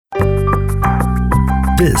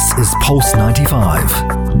This is Pulse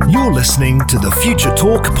 95. You're listening to the Future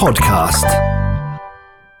Talk podcast.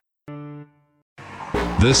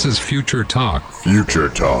 This is Future Talk. Future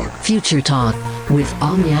Talk. Future Talk with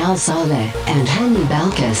Omnia Al-Saleh and Hani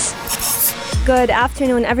Balkis. Good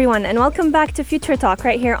afternoon, everyone, and welcome back to Future Talk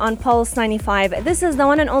right here on Pulse 95. This is the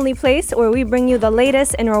one and only place where we bring you the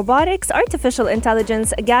latest in robotics, artificial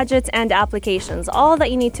intelligence, gadgets, and applications. All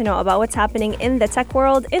that you need to know about what's happening in the tech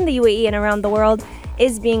world, in the UAE, and around the world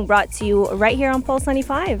is being brought to you right here on Pulse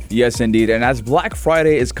 95. Yes, indeed. And as Black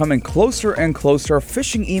Friday is coming closer and closer,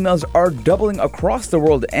 phishing emails are doubling across the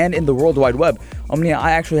world and in the World Wide Web. Omnia,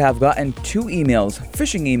 I actually have gotten 2 emails,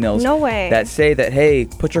 phishing emails, no way, that say that, hey,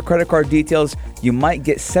 put your credit card details, you might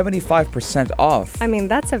get 75% off. I mean,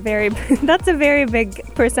 that's a very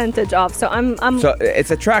big percentage off. So So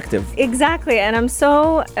it's attractive. Exactly, and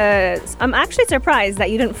I'm actually surprised that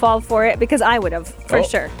you didn't fall for it, because I would have, for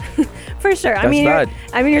sure. For sure. That's bad.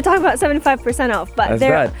 You're talking about 75% off, but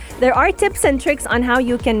there are tips and tricks on how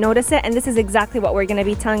you can notice it, and this is exactly what we're going to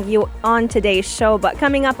be telling you on today's show. But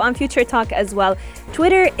coming up on Future Talk as well,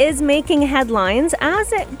 Twitter is making headlines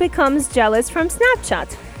as it becomes jealous from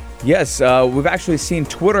Snapchat. Yes, we've actually seen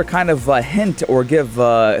Twitter kind of hint or give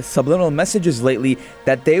subliminal messages lately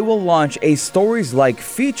that they will launch a stories-like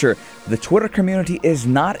feature. The Twitter community is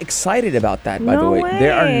not excited about that, by the way. way. They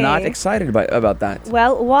are not excited about that.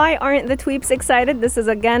 Well, why aren't the tweeps excited? This is,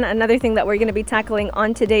 again, another thing that we're going to be tackling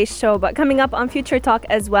on today's show. But coming up on Future Talk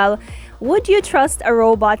as well, would you trust a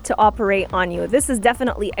robot to operate on you? This is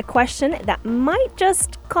definitely a question that might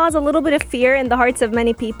just cause a little bit of fear in the hearts of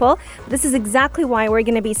many people. This is exactly why we're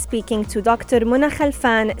going to be speaking to Dr. Muna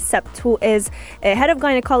Khalfan Sabt, who is head of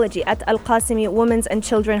gynecology at Al Qasimi Women's and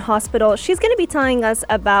Children Hospital. She's going to be telling us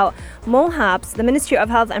about MOHAP's, the Ministry of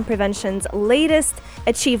Health and Prevention's latest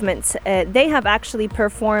achievements. They have actually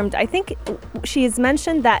performed, I think she's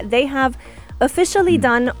mentioned that they have officially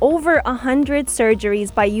done over 100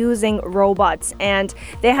 surgeries by using robots, and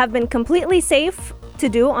they have been completely safe to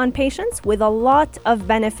do on patients with a lot of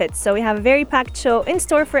benefits. So we have a very packed show in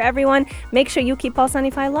store for everyone. Make sure you keep Pulse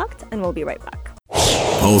 95 locked, and we'll be right back.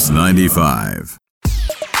 Pulse 95.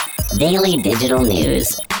 Daily digital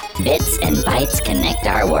news. Bits and bytes connect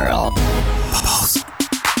our world.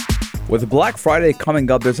 With Black Friday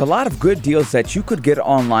coming up, there's a lot of good deals that you could get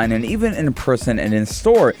online and even in person and in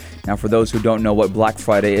store. Now, for those who don't know what Black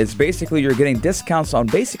Friday is, basically you're getting discounts on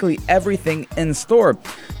basically everything in store.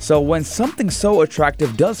 So when something so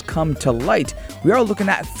attractive does come to light, we are looking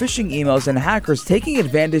at phishing emails and hackers taking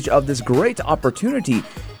advantage of this great opportunity,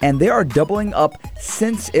 and they are doubling up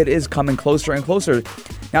since it is coming closer and closer.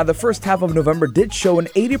 Now, the first half of November did show an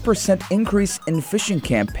 80% increase in phishing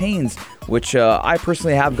campaigns, which I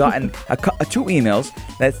personally have gotten 2 emails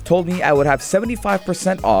that told me I would have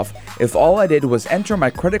 75% off if all I did was enter my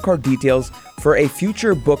credit card details for a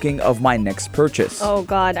future booking of my next purchase. Oh,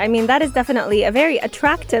 God. I mean, that is definitely a very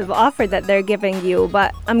attractive offer that they're giving you,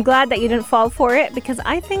 but I'm glad that you didn't fall for it, because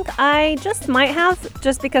I think I just might have,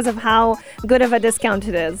 just because of how good of a discount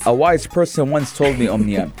it is. A wise person once told me,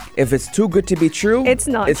 Omnia, if it's too good to be true, it's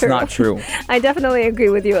not true. I definitely agree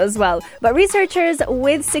with you as well. But researchers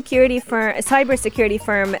with cybersecurity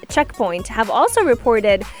firm Checkpoint have also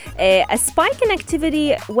reported a spike in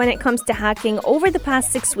activity when it comes to hacking over the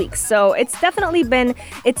past 6 weeks. So it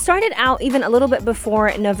started out even a little bit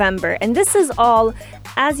before November. And this is all,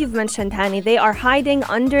 as you've mentioned, Hani, they are hiding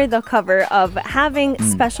under the cover of having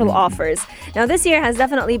special offers. Now, this year has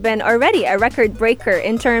definitely been already a record breaker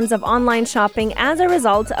in terms of online shopping as a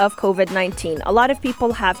result of COVID-19. A lot of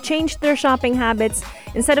people have changed their shopping habits.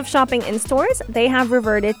 Instead of shopping in stores, they have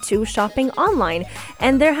reverted to shopping online.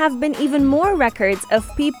 And there have been even more records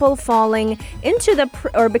of people falling into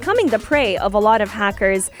becoming the prey of a lot of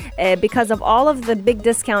hackers because of all of the big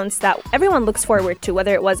discounts that everyone looks forward to,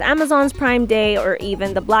 whether it was Amazon's Prime Day or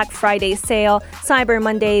even the Black Friday sale, Cyber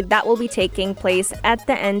Monday, that will be taking place at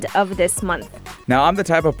the end of this month. Now, I'm the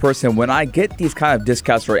type of person, when I get these kind of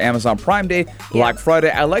discounts for Amazon Prime Day, Black Friday,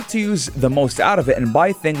 I like to use the most out of it and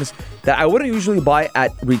buy things that I wouldn't usually buy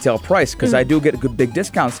at retail price, because I do get good big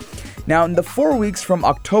discounts. Now, in the 4 weeks from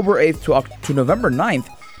October 8th to November 9th,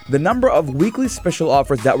 the number of weekly special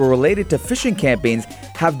offers that were related to phishing campaigns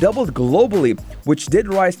have doubled globally, which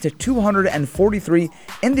did rise to 243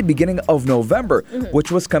 in the beginning of November,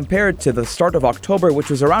 which was compared to the start of October, which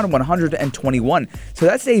was around 121. So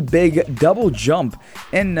that's a big double jump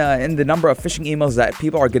in the number of phishing emails that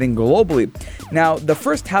people are getting globally. Now, the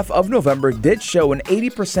first half of November did show an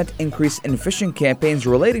 80% increase in phishing campaigns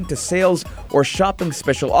relating to sales or shopping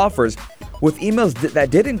special offers, with emails that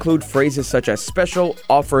did include phrases such as special,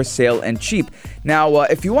 offer, sale, and cheap. Now,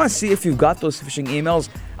 if you want to see if you've got those phishing emails,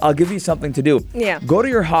 I'll give you something to do. Yeah. Go to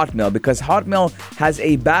your Hotmail, because Hotmail has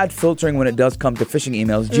a bad filtering when it does come to phishing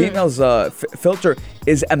emails. Gmail's filter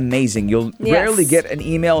is amazing. You'll rarely get an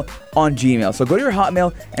email on Gmail. So go to your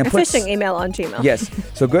Hotmail and put phishing email on Gmail. Yes.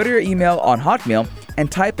 So go to your email on Hotmail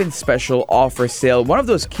and type in special, offer, sale, one of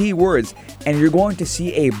those keywords, and you're going to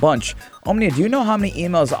see a bunch. Omnia, do you know how many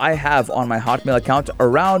emails I have on my Hotmail account?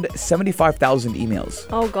 Around 75,000 emails.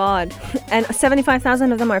 Oh, God. And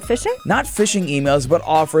 75,000 of them are phishing? Not phishing emails, but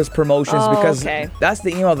offers, promotions, because that's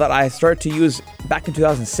the email that I started to use back in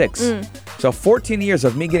 2006. So 14 years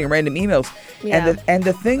of me getting random emails. Yeah. And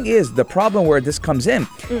the thing is, the problem where this comes in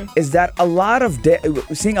is that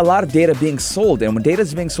seeing a lot of data being sold. And when data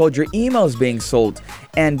is being sold, your email is being sold.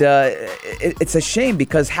 And it's a shame,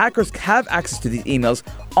 because hackers have access to these emails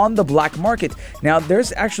on the black market. Now,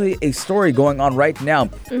 there's actually a story going on right now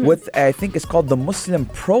with, I think it's called the Muslim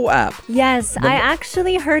Pro app. Yes, I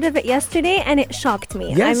actually heard of it yesterday, and it shocked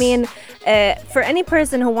me. Yes. I mean, for any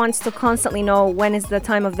person who wants to constantly know when is the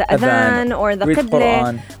time of the adhan or the read qibla,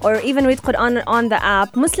 Quran. or even read Quran on the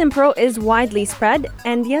app, Muslim Pro is widely spread.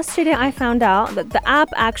 And yesterday I found out that the app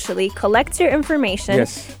actually collects your information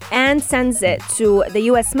and sends it to the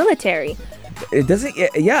US military. It doesn't,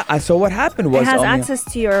 so what happened was, it has Omnia, access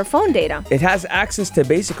to your phone data. it has access to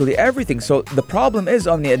basically everything. So the problem is,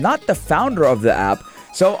 Omnia, not the founder of the app.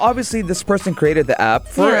 So obviously this person created the app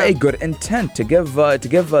for a good intent, to give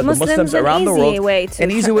the Muslims around the world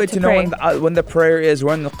an easy way to know when the prayer is,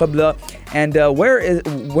 when the qibla, and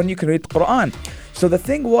when you can read Quran. So the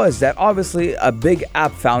thing was that obviously a big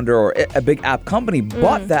app founder or a big app company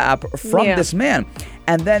bought the app from this man,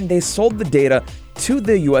 and then they sold the data to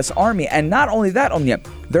the U.S. Army. And not only that,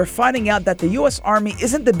 they're finding out that the U.S. Army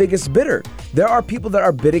isn't the biggest bidder. There are people that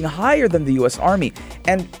are bidding higher than the U.S. Army.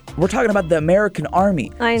 And we're talking about the American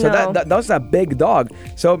Army. I know. So that was a big dog.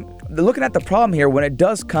 So looking at the problem here when it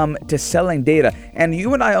does come to selling data, and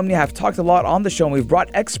you and I, Omnia, have talked a lot on the show, and we've brought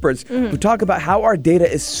experts who talk about how our data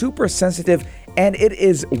is super sensitive and it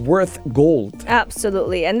is worth gold.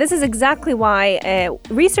 Absolutely. And this is exactly why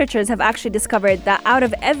researchers have actually discovered that out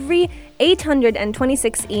of every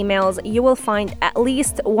 826 emails, you will find at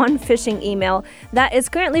least one phishing email that is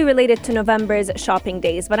currently related to November's shopping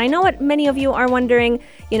days. But I know what many of you are wondering.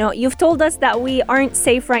 You've told us that we aren't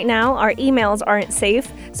safe right now. Our emails aren't safe.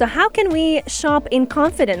 So how can we shop in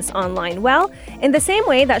confidence online? Well, in the same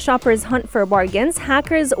way that shoppers hunt for bargains,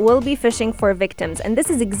 hackers will be fishing for victims. And this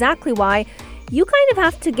is exactly why you kind of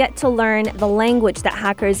have to get to learn the language that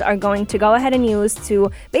hackers are going to go ahead and use to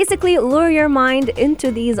basically lure your mind into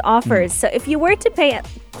these offers. So if you were to pay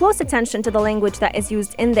close attention to the language that is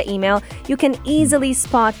used in the email, you can easily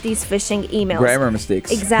spot these phishing emails. Grammar mistakes.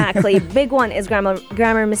 Exactly. Big one is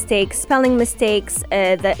grammar mistakes, spelling mistakes,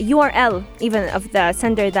 the URL even of the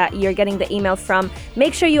sender that you're getting the email from.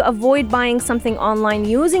 Make sure you avoid buying something online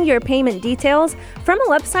using your payment details from a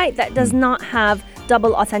website that does not have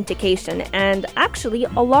double authentication. And actually,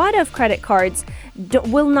 a lot of credit cards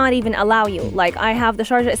will not even allow you. Like, I have the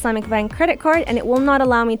Sharjah Islamic Bank credit card, and it will not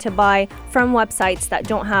allow me to buy from websites that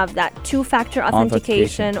don't have that two-factor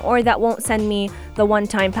authentication or that won't send me the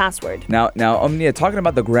one-time password. Now, Omnia, talking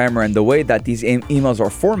about the grammar and the way that these emails are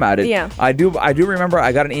formatted, I do remember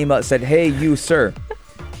I got an email that said, "Hey, you, sir.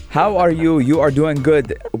 How are you? You are doing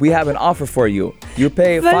good. We have an offer for you. You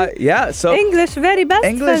pay so English very best.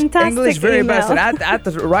 English very email. best."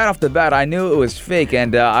 And right off the bat, I knew it was fake,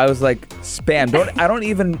 and I was like, "Spam." I don't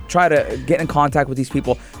even try to get in contact with these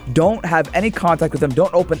people. Don't have any contact with them.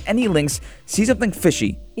 Don't open any links. See something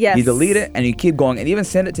fishy. Yes. You delete it and you keep going, and even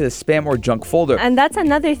send it to the spam or junk folder. And that's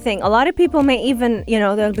another thing. A lot of people may even,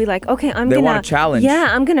 they'll be like, okay, They want a challenge. Yeah,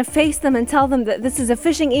 I'm going to face them and tell them that this is a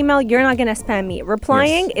phishing email. You're not going to spam me.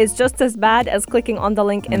 Replying is just as bad as clicking on the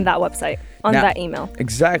link in that website, that email.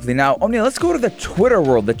 Exactly. Now, Omnia, let's go to the Twitter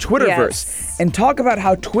world, the Twitterverse, and talk about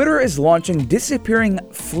how Twitter is launching disappearing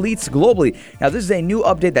fleets globally. Now, this is a new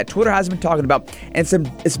update that Twitter has been talking about, and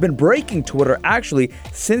it's been breaking Twitter actually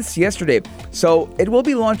since yesterday. So it will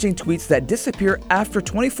be launching tweets that disappear after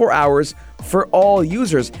 24 hours for all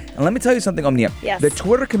users. And let me tell you something, Omnia. Yes. The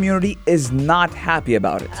Twitter community is not happy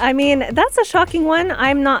about it. I mean, that's a shocking one.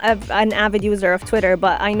 I'm not an avid user of Twitter,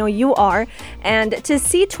 but I know you are. And to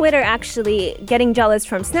see Twitter actually getting jealous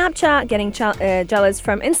from Snapchat, getting jealous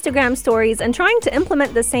from Instagram stories, and trying to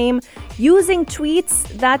implement the same using tweets,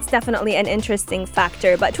 that's definitely an interesting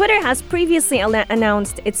factor. But Twitter has previously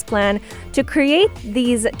announced its plan to create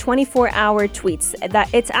these 24-hour tweets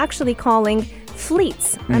that it's actually calling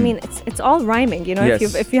fleets. I mean, it's all rhyming, you know,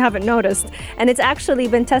 Yes. if you haven't noticed. And it's actually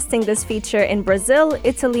been testing this feature in Brazil,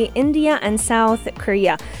 Italy, India, and South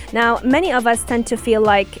Korea. Now, many of us tend to feel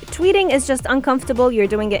like tweeting is just uncomfortable. You're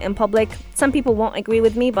doing it in public. Some people won't agree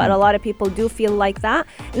with me, but a lot of people do feel like that.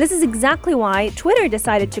 And this is exactly why Twitter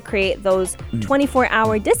decided to create those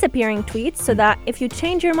 24-hour disappearing tweets so that if you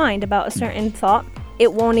change your mind about a certain thought,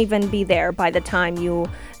 it won't even be there by the time you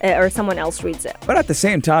or someone else reads it. But at the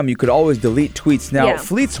same time, you could always delete tweets. Now, Yeah.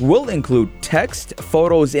 fleets will include text,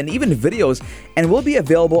 photos, and even videos, and will be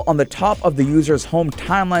available on the top of the user's home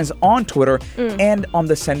timelines on Twitter and on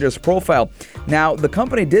the sender's profile. Now, the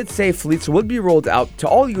company did say fleets would be rolled out to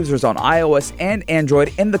all users on iOS and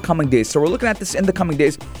Android in the coming days. So we're looking at this in the coming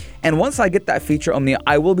days. And once I get that feature, Omnia,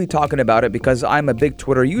 I will be talking about it because I'm a big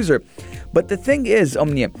Twitter user. But the thing is,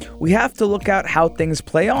 Omnia, we have to look at how things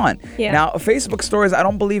play on. Yeah. Now, Facebook stories, I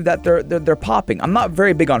don't believe that they're popping. I'm not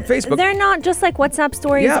very big on Facebook. They're not just like WhatsApp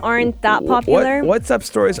stories aren't that popular. WhatsApp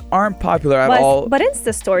stories aren't popular at all. But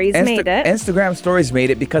Insta stories made it. Instagram stories made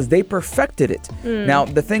it because they perfected it. Now,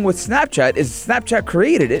 the thing with Snapchat is Snapchat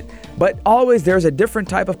created it, but always there's a different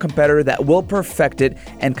type of competitor that will perfect it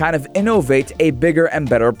and kind of innovate a bigger and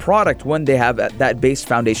better product when they have that base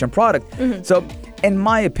foundation product. So, in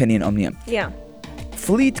my opinion, Omnia, Yeah.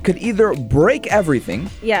 Fleet could either break everything,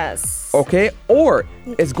 Yes. okay, or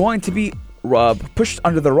it's going to be pushed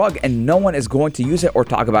under the rug and no one is going to use it or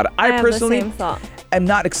talk about it. I have the personally same thought. am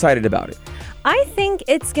not excited about it. I think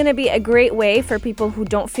it's going to be a great way for people who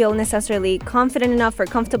don't feel necessarily confident enough or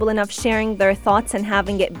comfortable enough sharing their thoughts and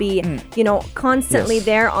having it be, you know, constantly Yes.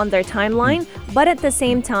 there on their timeline. But at the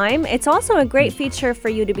same time, it's also a great feature for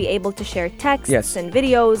you to be able to share texts Yes. and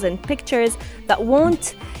videos and pictures that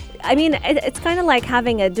won't. I mean, it's kind of like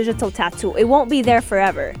having a digital tattoo. It won't be there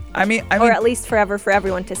forever, I mean, or at least forever for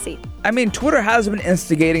everyone to see. Twitter has been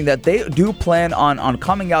instigating that they do plan on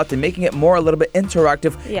coming out and making it more a little bit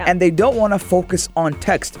interactive, Yeah. and they don't want to focus on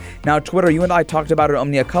text. Now, Twitter, you and I talked about it,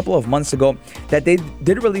 Omni, a couple of months ago, that they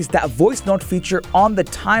did release that voice note feature on the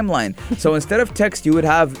timeline. So instead of text, you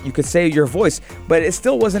could say your voice, but it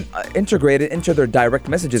still wasn't integrated into their direct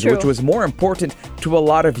messages, True. which was more important to a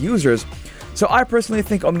lot of users. So I personally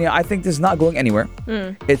think, Omnia, I think this is not going anywhere.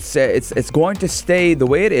 It's going to stay the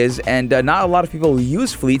way it is, and not a lot of people will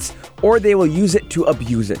use fleets, or they will use it to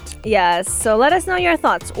abuse it. Yes, so let us know your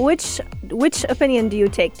thoughts. Which opinion do you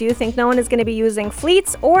take? Do you think no one is going to be using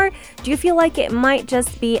fleets, or do you feel like it might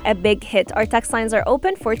just be a big hit? Our text lines are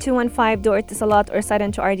open for 215 do Salat or slide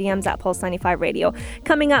into our DMs at Pulse 95 Radio.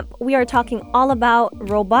 Coming up, we are talking all about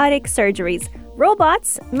robotic surgeries.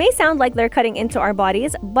 Robots may sound like they're cutting into our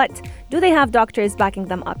bodies, but do they have doctors backing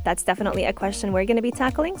them up? That's definitely a question we're going to be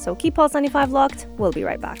tackling. So keep Pulse 95 locked. We'll be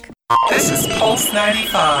right back. This is Pulse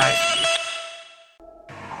 95.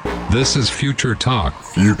 This is Future Talk.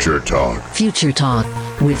 Future Talk. Future Talk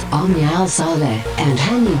with Omnia Al Saleh and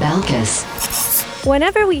Hani Balkis.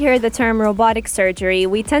 Whenever we hear the term robotic surgery,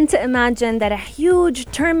 we tend to imagine that a huge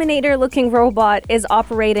Terminator-looking robot is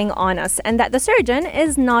operating on us and that the surgeon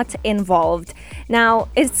is not involved. Now,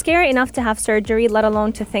 it's scary enough to have surgery, let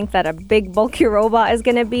alone to think that a big, bulky robot is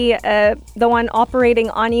going to be the one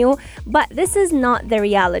operating on you. But this is not the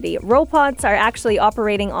reality. Robots are actually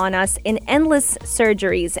operating on us in endless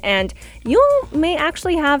surgeries, and you may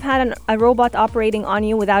actually have had a robot operating on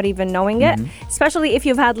you without even knowing it, especially if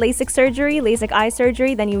you've had LASIK surgery, LASIK eye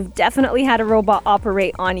surgery, then you've definitely had a robot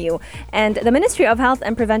operate on you. And the Ministry of Health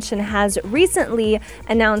and Prevention has recently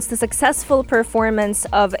announced the successful performance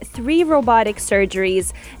of 3 robotic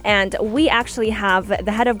surgeries. And we actually have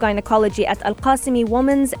the head of gynecology at Al Qasimi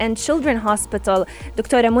Women's and Children Hospital,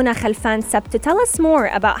 Dr. Muna Khalfan Sabt, to tell us more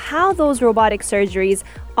about how those robotic surgeries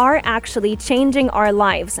are actually changing our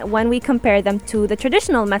lives when we compare them to the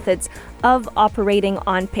traditional methods of operating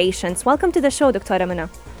on patients. Welcome to the show, Dr. Muna.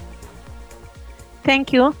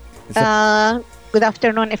 Thank you. Good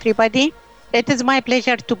afternoon, everybody. It is my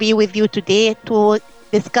pleasure to be with you today to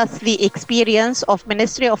discuss the experience of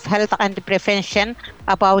Ministry of Health and Prevention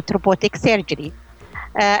about robotic surgery.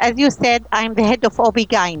 As you said, I'm the head of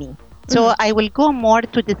OB-GYN. So I will go more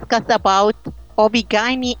to discuss about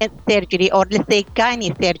OB-GYN surgery, or let's say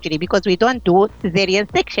gynae surgery, because we don't do cesarean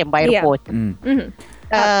section by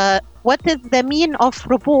robot. What is the mean of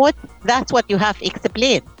robot? That's what you have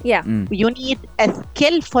explained. Yeah. You need a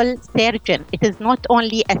skillful surgeon. It is not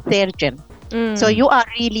only a surgeon. So you are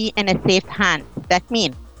really in a safe hand. That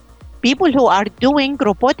means people who are doing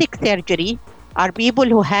robotic surgery are people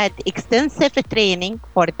who had extensive training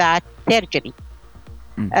for that surgery.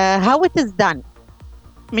 How it is done?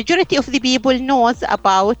 majority of the people knows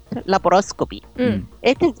about laparoscopy.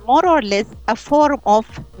 It is more or less a form of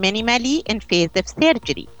minimally invasive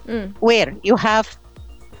surgery where you have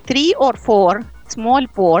 3 or 4 small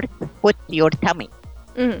boards put to your tummy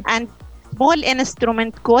and small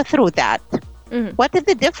instrument go through that. What is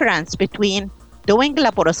the difference between doing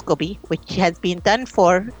laparoscopy, which has been done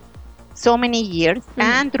for so many years,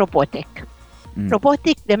 and robotic?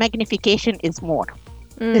 Robotic, the magnification is more.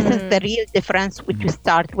 This is the real difference which we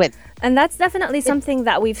start with. And that's definitely something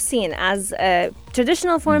that we've seen. As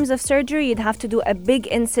traditional forms of surgery, you'd have to do a big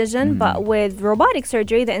incision, but with robotic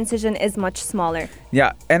surgery, the incision is much smaller.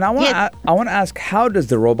 Yeah, and I want to ask, how does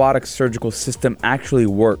the robotic surgical system actually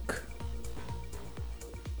work?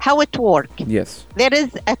 How it works? Yes. There is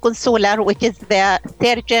a consoler, which is the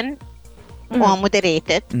surgeon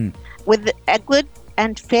moderated, with a good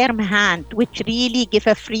and firm hand, which really give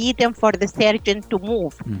a freedom for the surgeon to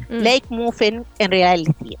move, like moving in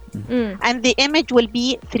reality. And the image will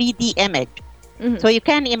be 3D image. So you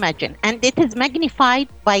can imagine. And it is magnified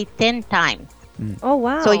by 10 times. Oh,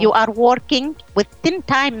 wow. So you are working with 10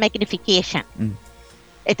 time magnification.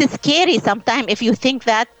 It is scary sometimes if you think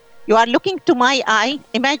that you are looking to my eye,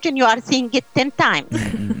 imagine you are seeing it 10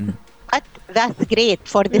 times. But that's great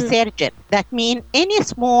for the surgeon. That means any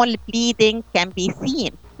small bleeding can be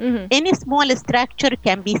seen. Any small structure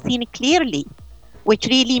can be seen clearly, which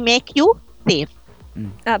really make you safe.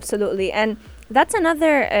 Absolutely. And that's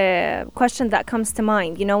another question that comes to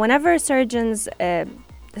mind. You know, whenever surgeons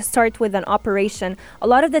start with an operation, a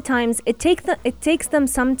lot of the times it takes them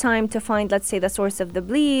some time to find, let's say, the source of the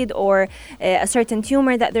bleed or a certain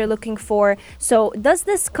tumor that they're looking for. So does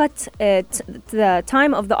this cut the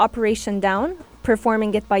time of the operation down,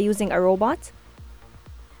 performing it by using a robot?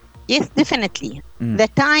 Yes, definitely. The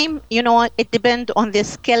time, it depends on the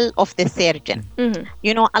skill of the surgeon.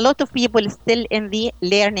 A lot of people still in the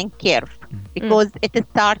learning curve because it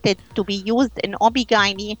started to be used in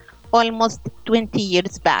OB/GYN almost 20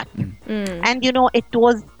 years back. And, it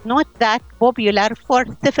was not that popular for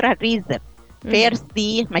several reasons. First,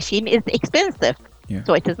 the machine is expensive,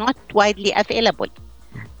 so it is not widely available.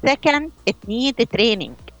 Second, it needs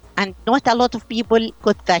training, and not a lot of people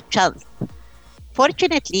got that chance.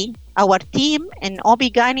 Fortunately, our team in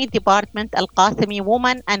OB/GYN department, Al-Qasimi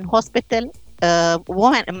Women and Hospital,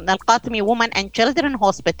 Al-Qasimi Women and Children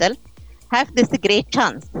Hospital, have this great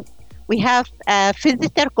chance. We have a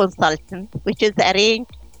visitor consultant, which is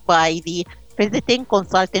arranged by the visiting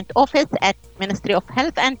consultant office at Ministry of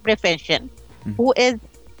Health and Prevention, who is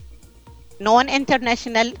known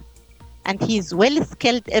international, and he's well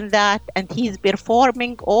skilled in that, and he's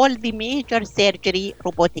performing all the major surgery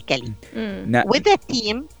robotically with a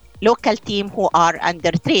team, local team who are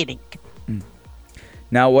under training.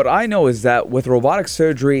 Now, what I know is that with robotic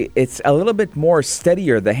surgery, it's a little bit more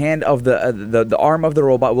steadier. The hand of the arm of the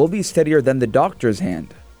robot will be steadier than the doctor's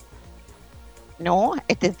hand. No,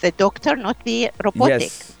 it is the doctor, not the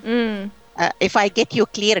robotic. Yes. If I get you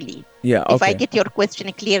clearly. Yeah, okay. If I get your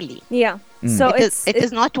question clearly. Yeah. So it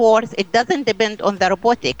is not worse. It doesn't depend on the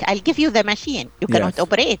robotic. I'll give you the machine. You cannot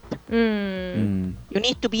operate. You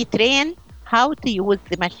need to be trained how to use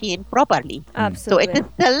the machine properly. Absolutely. So it is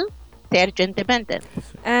still surgeon dependent.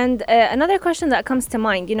 And another question that comes to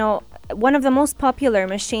mind, one of the most popular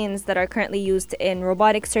machines that are currently used in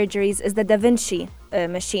robotic surgeries is the Da Vinci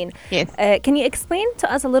machine. Yes. Can you explain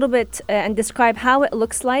to us a little bit and describe how it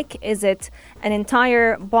looks like? Is it an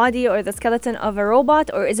entire body or the skeleton of a robot,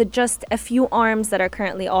 or is it just a few arms that are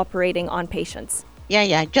currently operating on patients?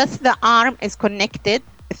 Yeah. Just the arm is connected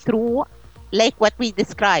through, like what we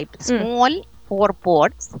described, small 4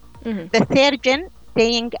 boards. The surgeon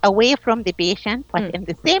staying away from the patient, but in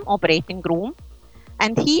the same operating room,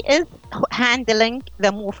 and he is handling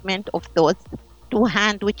the movement of those 2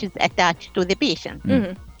 hands which is attached to the patient.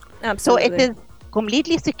 Absolutely. So it is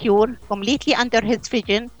completely secure, completely under his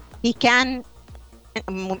vision. He can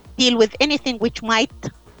deal with anything which might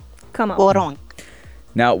go wrong.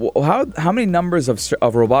 Now, how many numbers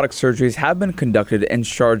of robotic surgeries have been conducted in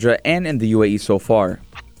Sharjah and in the UAE so far?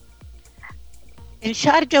 In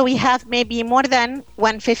Sharjah, we have maybe more than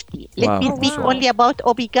 150. Let me speak only about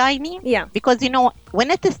OB/GYN. Yeah. Because,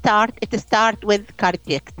 when it starts with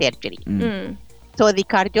cardiac surgery. So the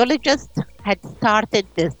cardiologist had started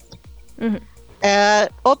this.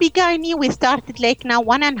 OB/GYN, we started like now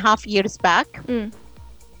 1.5 years back.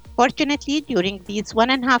 Fortunately, during these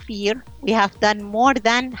 1.5 years, we have done more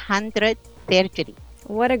than 100 surgeries.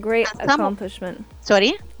 What a great accomplishment.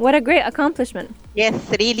 Sorry? What a great accomplishment. Yes,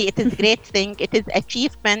 really, it is a great thing. It is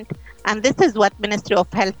achievement. And this is what Ministry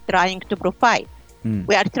of Health trying to provide.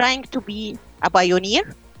 We are trying to be a pioneer.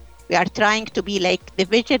 We are trying to be like the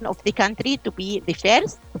vision of the country to be the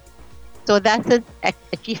first. So that is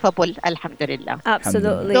achievable, alhamdulillah.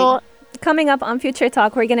 Absolutely. So, coming up on Future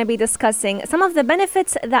Talk, we're going to be discussing some of the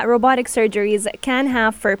benefits that robotic surgeries can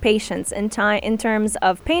have for patients in terms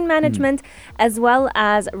of pain management as well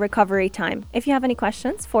as recovery time. If you have any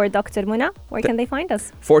questions for Dr. Muna, where can they find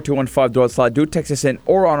us? 4215 do text us in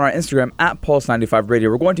or on our Instagram at Pulse95 Radio.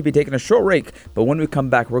 We're going to be taking a short break, but when we come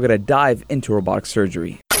back, we're going to dive into robotic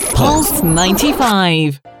surgery. Pulse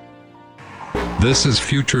 95. This is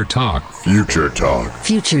Future Talk. Future Talk.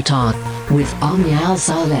 Future Talk with Omnia Al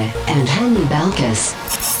Saleh and Hani Balkis.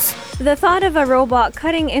 The thought of a robot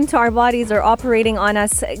cutting into our bodies or operating on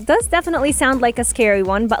us does definitely sound like a scary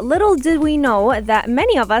one, but little did we know that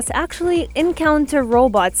many of us actually encounter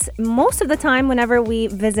robots most of the time whenever we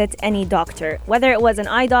visit any doctor. Whether it was an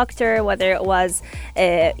eye doctor, whether it was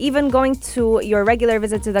even going to your regular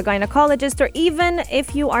visit to the gynecologist, or even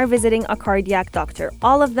if you are visiting a cardiac doctor.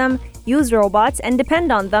 All of them use robots and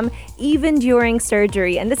depend on them even during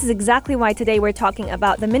surgery. And this is exactly why today we're talking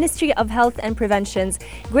about the Ministry of Health and Prevention's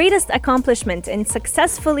greatest accomplishment in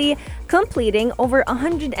successfully completing over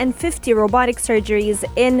 150 robotic surgeries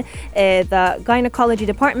in the gynecology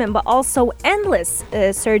department, but also endless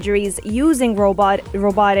surgeries using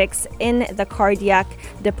robotics in the cardiac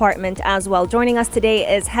department as well. Joining us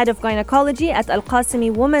today is Head of Gynecology at Al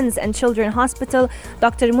Qasimi Women's and Children's Hospital,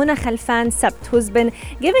 Dr. Muna Khalfan Sabt, who's been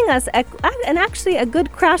giving us actually a good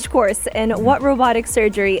crash course in what robotic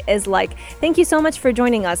surgery is like. Thank you so much for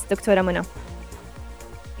joining us, Dr. Muna.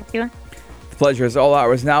 thank you. The pleasure is all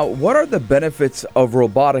ours. Now, what are the benefits of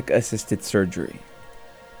robotic-assisted surgery?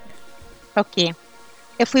 Okay.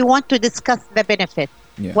 If we want to discuss the benefits,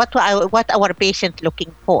 what our patient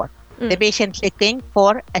looking for? The patient looking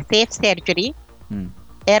for a safe surgery,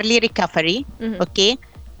 early recovery, okay,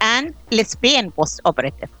 and less pain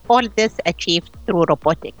post-operative. All this achieved through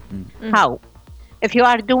robotic. How? If you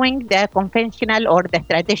are doing the conventional or the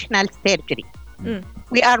traditional surgery,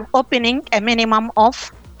 we are opening a minimum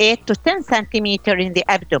of 8 to 10 centimeter in the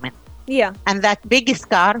abdomen. Yeah. And that big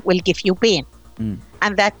scar will give you pain.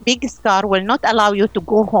 And that big scar will not allow you to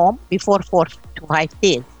go home before 4 to 5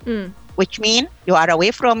 days, which means you are away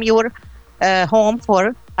from your home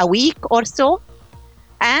for a week or so,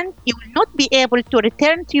 and you will not be able to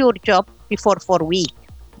return to your job before 4 weeks,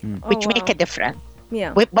 which make a difference.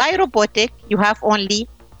 Yeah. By robotic, you have only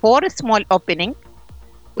 4 small openings,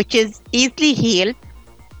 which is easily healed,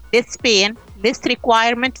 less pain, less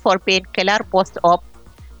requirement for painkiller post-op,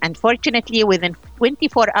 and fortunately, within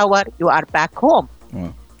 24 hours, you are back home.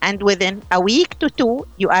 Wow. And within a week to 2,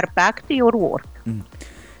 you are back to your work.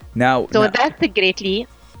 Now, That's greatly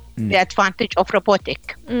the advantage of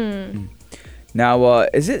robotic. Now,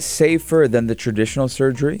 is it safer than the traditional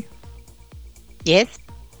surgery? Yes,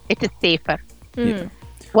 it is safer.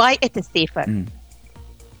 Why it is safer?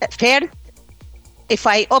 First, if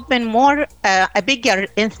I open more, a bigger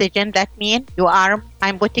incision, that means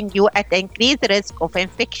I'm putting you at increased risk of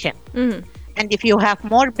infection. And if you have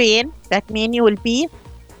more pain, that means you will be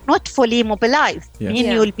not fully mobilized.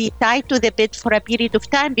 You will be tied to the bed for a period of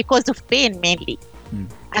time because of pain mainly.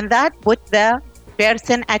 And that put the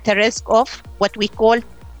person at a risk of what we call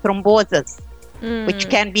thrombosis, which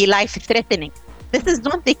can be life-threatening. This is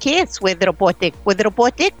not the case with robotic. With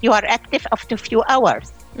robotic, you are active after a few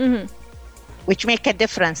hours, which make a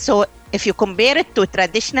difference. So if you compare it to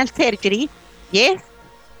traditional surgery, yes,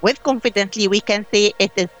 with confidently we can say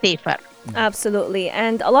it is safer. Absolutely.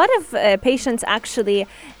 And a lot of patients actually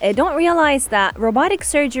don't realize that robotic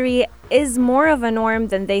surgery is more of a norm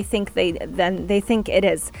than they think it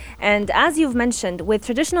is. And as you've mentioned, with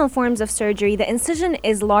traditional forms of surgery, the incision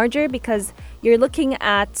is larger because you're looking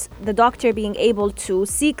at the doctor being able to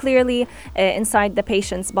see clearly inside the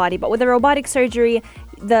patient's body. But with a robotic surgery,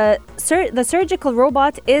 the surgical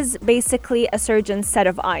robot is basically a surgeon's set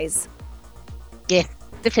of eyes. Yes,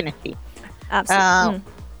 definitely. Absolutely.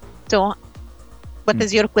 So, what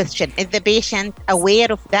is your question? Is the patient aware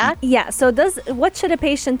of that? Yeah. So, what should a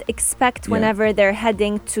patient expect whenever they're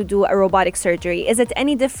heading to do a robotic surgery? Is it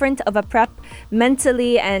any different of a prep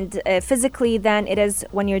mentally and physically than it is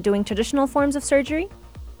when you're doing traditional forms of surgery?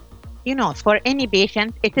 For any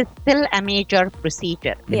patient, it is still a major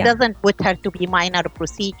procedure. It doesn't put her to be minor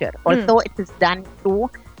procedure, although it is done through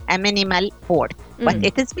a minimal force, but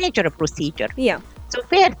it is major procedure. Yeah. So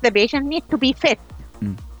first, the patient needs to be fit.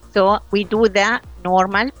 So we do the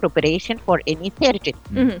normal preparation for any surgery.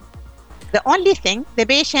 The only thing, the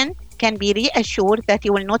patient can be reassured that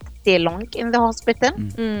you will not stay long in the hospital.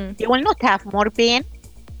 You will not have more pain.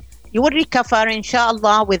 You will recover,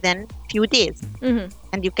 inshallah, within few days.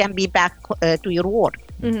 And you can be back to your work.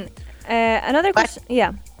 Another question.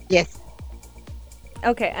 Yeah. Yes.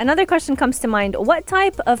 Okay, another question comes to mind. What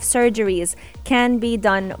type of surgeries can be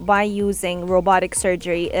done by using robotic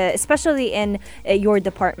surgery, especially in your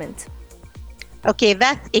department? Okay,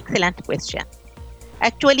 that's excellent question.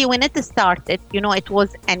 Actually, when it started, it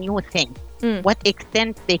was a new thing. What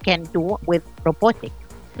extent they can do with robotic.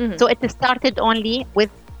 So it started only with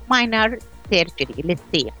minor surgery, let's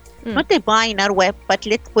say. Not a minor web, but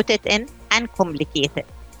let's put it in uncomplicated.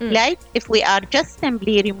 Like if we are just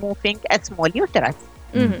simply removing a small uterus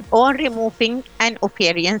or removing an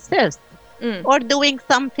ovarian cyst or doing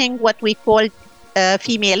something what we call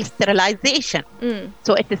female sterilization.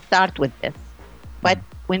 So it starts with this. But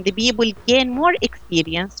when the people gain more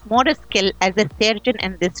experience, more skill as a surgeon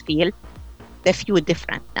in this field, the few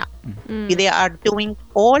different now. They are doing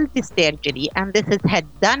all the surgery, and this had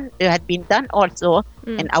been done also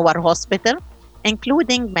in our hospital,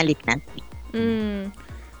 including malignancy.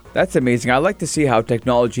 That's amazing. I like to see how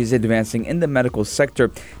technology is advancing in the medical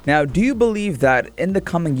sector. Now, do you believe that in the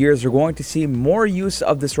coming years we're going to see more use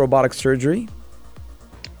of this robotic surgery?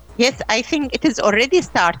 Yes, I think it is already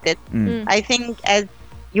started. I think as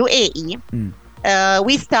UAE,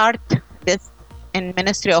 we start this in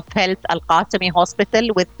Ministry of Health Al-Qasimi Hospital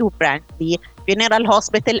with two branches, the General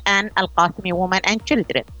Hospital and Al-Qasimi Women and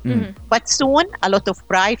Children. But soon, a lot of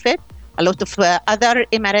private, a lot of other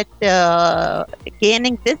Emirates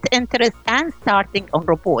gaining this interest and starting on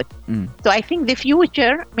robot. So I think the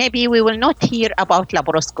future, maybe we will not hear about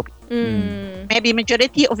laparoscopy. Maybe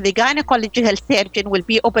majority of the gynecological surgeon will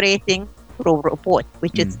be operating through robot,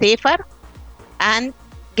 which is safer and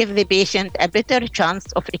give the patient a better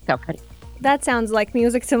chance of recovery. That sounds like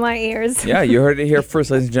music to my ears. Yeah, you heard it here first,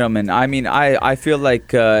 ladies and gentlemen. I mean, I feel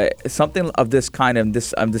like something of this kind of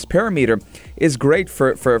this parameter is great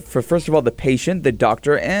for first of all the patient, the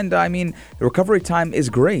doctor, and I mean the recovery time is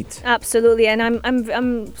great. Absolutely, and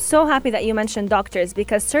I'm so happy that you mentioned doctors,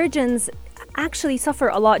 because surgeons actually suffer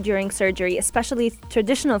a lot during surgery, especially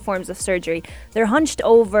traditional forms of surgery. They're hunched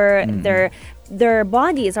over, their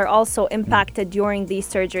bodies are also impacted during these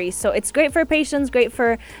surgeries. So it's great for patients, great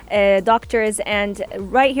for doctors. And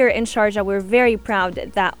right here in Sharjah, we're very proud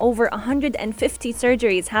that over 150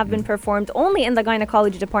 surgeries have been performed only in the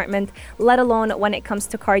gynecology department, let alone when it comes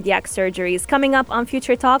to cardiac surgeries. Coming up on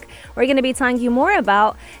Future Talk, we're going to be telling you more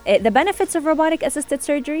about the benefits of robotic assisted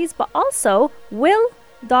surgeries, but also will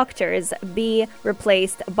doctors be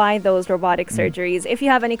replaced by those robotic surgeries? If you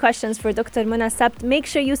have any questions for Dr. Muna Sabt, make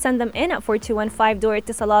sure you send them in at 4215 Door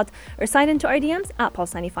Itisalat or sign into our DMs at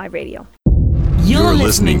Pulse 95 Radio. You're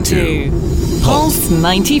listening to Pulse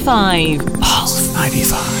 95. Pulse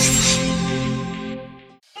 95.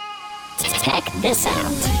 Check this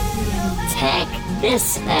out. Check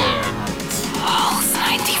this out. Pulse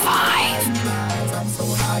 95.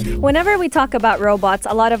 Whenever we talk about robots,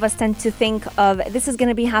 a lot of us tend to think of this is going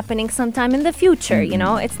to be happening sometime in the future. You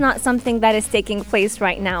know, it's not something that is taking place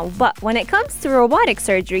right now. But when it comes to robotic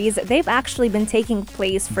surgeries, they've actually been taking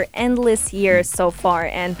place for endless years so far.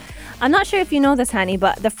 And I'm not sure if you know this, Hani,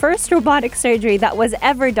 but the first robotic surgery that was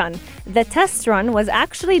ever done, the test run was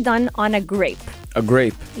actually done on a grape. A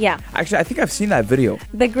grape. Yeah. Actually, I think I've seen that video.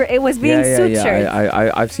 It was being sutured.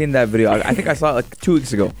 Yeah. I've seen that video. I think I saw it like 2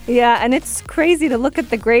 weeks ago. Yeah, and it's crazy to look at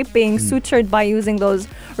the grape being sutured by using those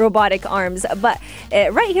robotic arms. But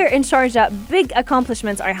right here in Sharjah, big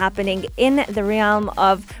accomplishments are happening in the realm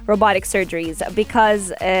of robotic surgeries,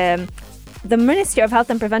 because the Ministry of Health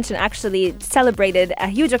and Prevention actually celebrated a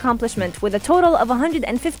huge accomplishment with a total of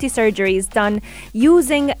 150 surgeries done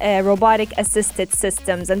using robotic assisted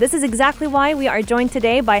systems. And this is exactly why we are joined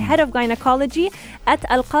today by Head of Gynecology at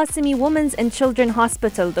Al-Qasimi Women's and Children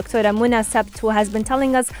Hospital, Dr. Muna Sabt, who has been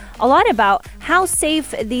telling us a lot about how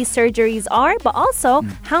safe these surgeries are, but also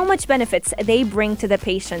how much benefits they bring to the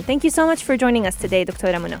patient. Thank you so much for joining us today, Dr.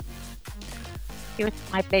 Muna.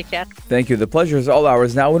 It's my pleasure. Thank you. The pleasure is all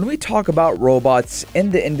ours. Now, when we talk about robots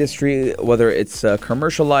in the industry, whether it's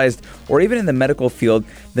commercialized or even in the medical field,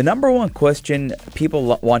 the number one question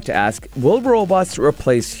people want to ask, will robots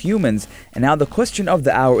replace humans? And now the question of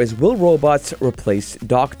the hour is, will robots replace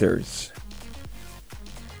doctors?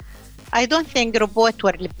 I don't think robot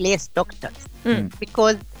will replace doctors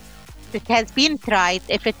because it has been tried.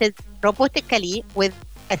 If it is robotically with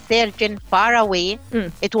a surgeon far away,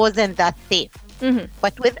 it wasn't that safe.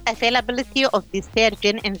 But with availability of the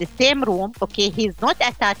surgeon in the same room, okay, he's not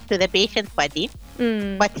attached to the patient's body,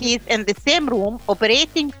 but he's in the same room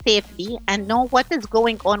operating safely and know what is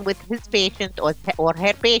going on with his patient or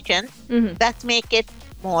her patient, that make it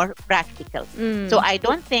more practical. So I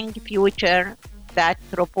don't think future that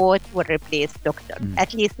robot will replace doctor,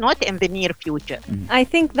 at least not in the near future. I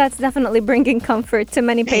think that's definitely bringing comfort to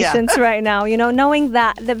many patients right now, knowing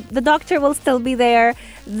that the doctor will still be there.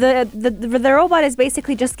 The robot is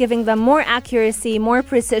basically just giving them more accuracy, more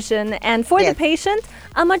precision, and for the patient,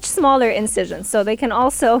 a much smaller incision. So they can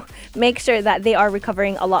also make sure that they are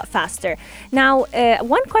recovering a lot faster. Now,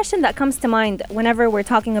 one question that comes to mind whenever we're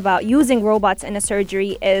talking about using robots in a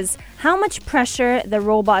surgery is how much pressure the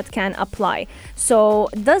robot can apply. So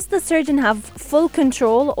does the surgeon have full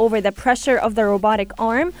control over the pressure of the robotic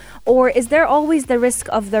arm, or is there always the risk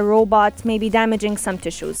of the robot maybe damaging some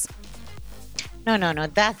tissues? No.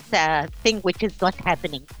 That's a thing which is not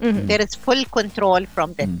happening. There is full control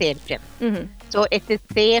from the surgeon. So it is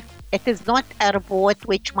safe. It is not a robot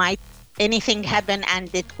which might anything happen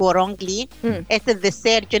and it go wrongly. It is the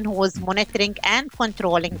surgeon who is monitoring and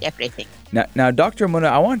controlling everything. Now, Dr. Muna,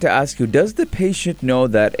 I want to ask you, does the patient know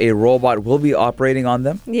that a robot will be operating on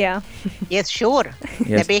them? Yeah. Yes, sure.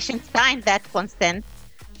 The patient signed that consent.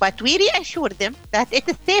 But we reassure them that it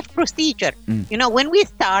is safe procedure. When we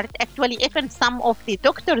start, actually, even some of the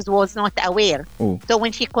doctors was not aware. So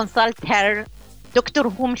when she consult her doctor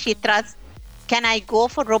whom she trusts, can I go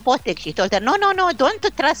for robotic? She told her, no, don't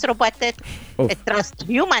trust robotic. Trust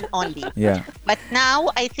human only. But now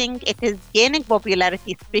I think it is gaining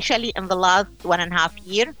popularity, especially in the last 1.5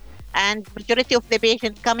 years. And majority of the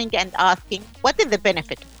patients coming and asking, what is the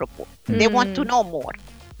benefit of robot? They want to know more.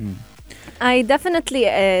 I definitely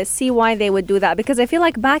see why they would do that, because I feel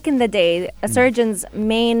like back in the day, a surgeon's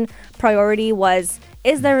main priority was,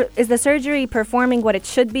 is the surgery performing what it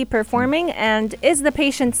should be performing, and is the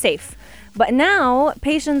patient safe? But now,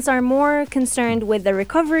 patients are more concerned with the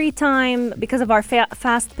recovery time because of our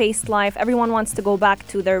fast-paced life. Everyone wants to go back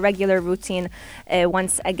to their regular routine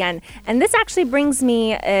once again. And this actually brings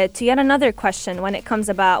me to yet another question when it comes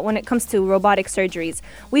to robotic surgeries.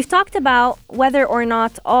 We've talked about whether or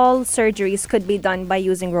not all surgeries could be done by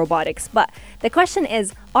using robotics. But the question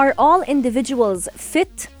is, are all individuals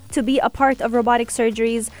fit to be a part of robotic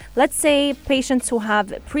surgeries? Let's say patients who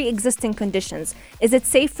have pre-existing conditions. Is it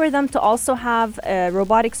safe for them to also have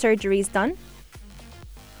robotic surgeries done?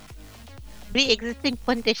 Pre-existing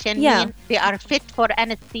condition means they are fit for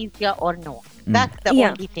anesthesia or no. That's the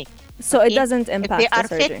only thing. So it doesn't impact if they are the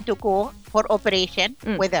surgery. fit to go for operation,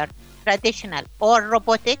 whether traditional or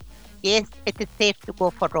robotic, yes, it is safe to go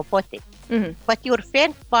for robotic. But your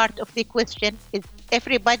first part of the question is,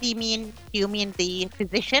 everybody do you mean the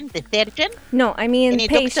physician, the surgeon? No, I mean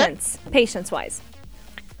patients, doctor? patients-wise.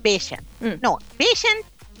 Patient. No, patient,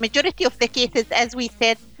 majority of the cases, as we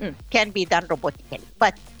said, can be done robotically.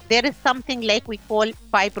 But there is something like we call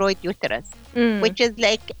fibroid uterus, which is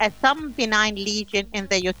like some benign lesion in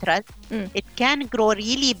the uterus. It can grow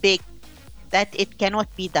really big that it cannot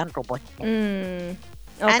be done robotically.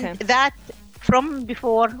 And that from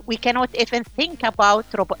before, we cannot even think about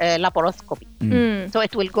laparoscopy. So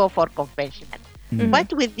it will go for conventional.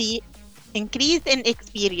 But with the increase in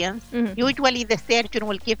experience, usually the surgeon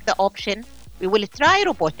will give the option, we will try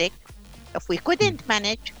robotic. If we couldn't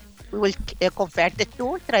manage, we will convert it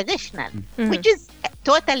to traditional, which is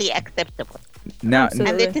totally acceptable. Now,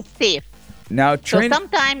 and it is safe. Now, so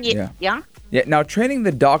sometimes, now training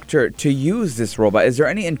the doctor to use this robot, is there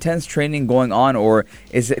any intense training going on, or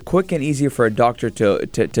is it quick and easy for a doctor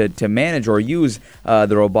to manage or use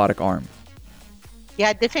the robotic arm?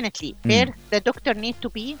 Yeah, definitely. First, the doctor needs to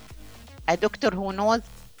be a doctor who knows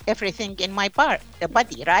everything in the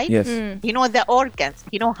body, right? Yes. He knows the organs.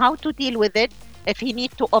 He knows how to deal with it if he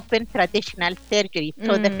needs to open traditional surgery.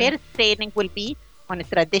 So the first training will be on a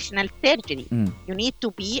traditional surgery. You need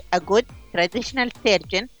to be a good traditional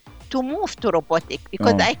surgeon to move to robotic,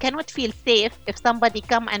 because I cannot feel safe if somebody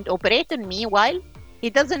come and operate on me while he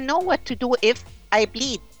doesn't know what to do if I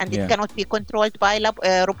bleed, and it cannot be controlled by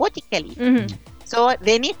robotically. So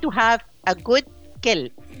they need to have a good skill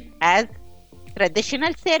as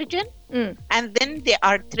traditional surgeon, and then they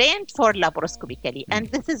are trained for laparoscopically. And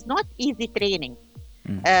this is not easy training.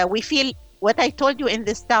 We feel what I told you in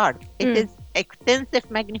the start, it is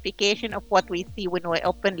extensive magnification of what we see when we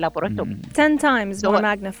open laparoscopy. 10 times more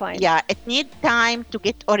magnified. Yeah, it needs time to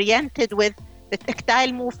get oriented with the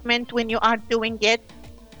tactile movement when you are doing it,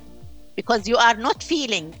 because you are not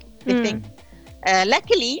feeling the thing.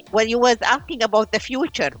 Luckily, when you was asking about the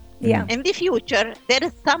future, in the future, there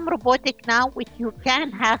is some robotic now which you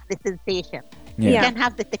can have the sensation. You can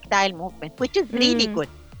have the tactile movement, which is really good.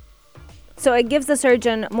 So it gives the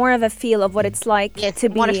surgeon more of a feel of what it's like to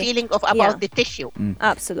be... more a feeling about the tissue.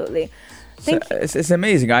 Absolutely. It's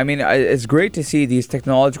amazing. I mean, it's great to see these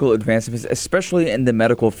technological advancements, especially in the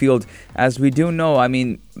medical field. As we do know, I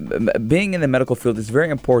mean, being in the medical field is very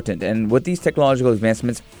important, and with these technological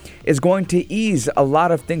advancements, is going to ease a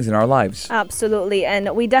lot of things in our lives. Absolutely,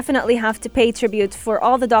 and we definitely have to pay tribute for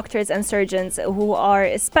all the doctors and surgeons who are,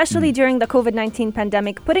 especially during the COVID-19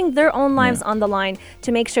 pandemic, putting their own lives on the line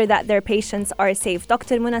to make sure that their patients are safe.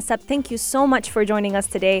 Dr. Muna Sabt, thank you so much for joining us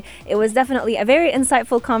today. It was definitely a very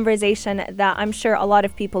insightful conversation that I'm sure a lot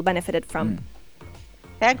of people benefited from.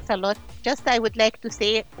 Thanks a lot. Just I would like to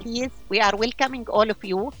say, please, we are welcoming all of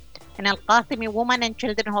you in Al-Qasimi Women and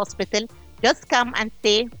Children Hospital. Just come and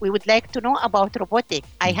say, we would like to know about robotic.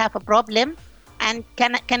 I have a problem and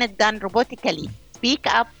can it done robotically? Speak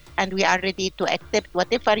up and we are ready to accept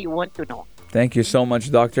whatever you want to know. Thank you so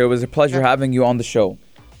much, Doctor. It was a pleasure having you on the show.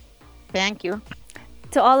 Thank you.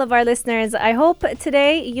 To all of our listeners, I hope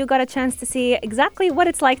today you got a chance to see exactly what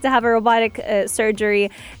it's like to have a robotic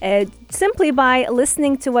surgery simply by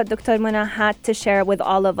listening to what Dr. Muna had to share with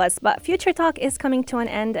all of us. But Future Talk is coming to an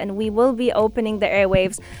end and we will be opening the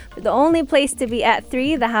airwaves for the only place to be at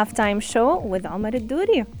 3, the halftime show with Omar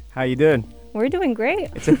Al-Douri. How you doing? We're doing great.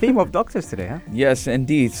 It's a theme of doctors today, huh? Yes,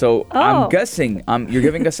 indeed. So I'm guessing you're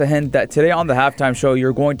giving us a hint that today on the halftime show,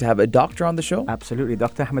 you're going to have a doctor on the show? Absolutely.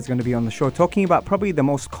 Dr. Ahmed's going to be on the show talking about probably the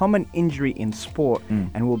most common injury in sport,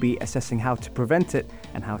 and we'll be assessing how to prevent it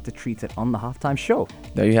and how to treat it on the halftime show.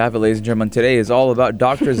 There you have it, ladies and gentlemen. Today is all about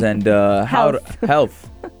doctors and health.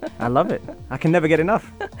 I love it. I can never get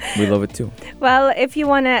enough. We love it too. Well, if you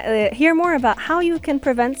want to hear more about how you can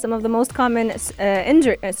prevent some of the most common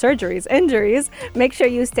injuries, make sure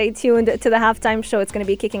you stay tuned to the halftime show. It's going to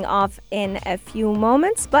be kicking off in a few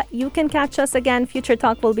moments, but you can catch us again. Future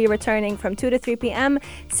Talk will be returning from 2 to 3 p.m.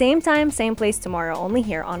 Same time, same place tomorrow, only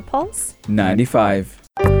here on Pulse 95.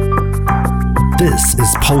 This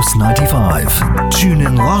is Pulse 95. Tune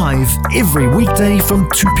in live every weekday from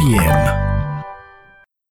 2 p.m.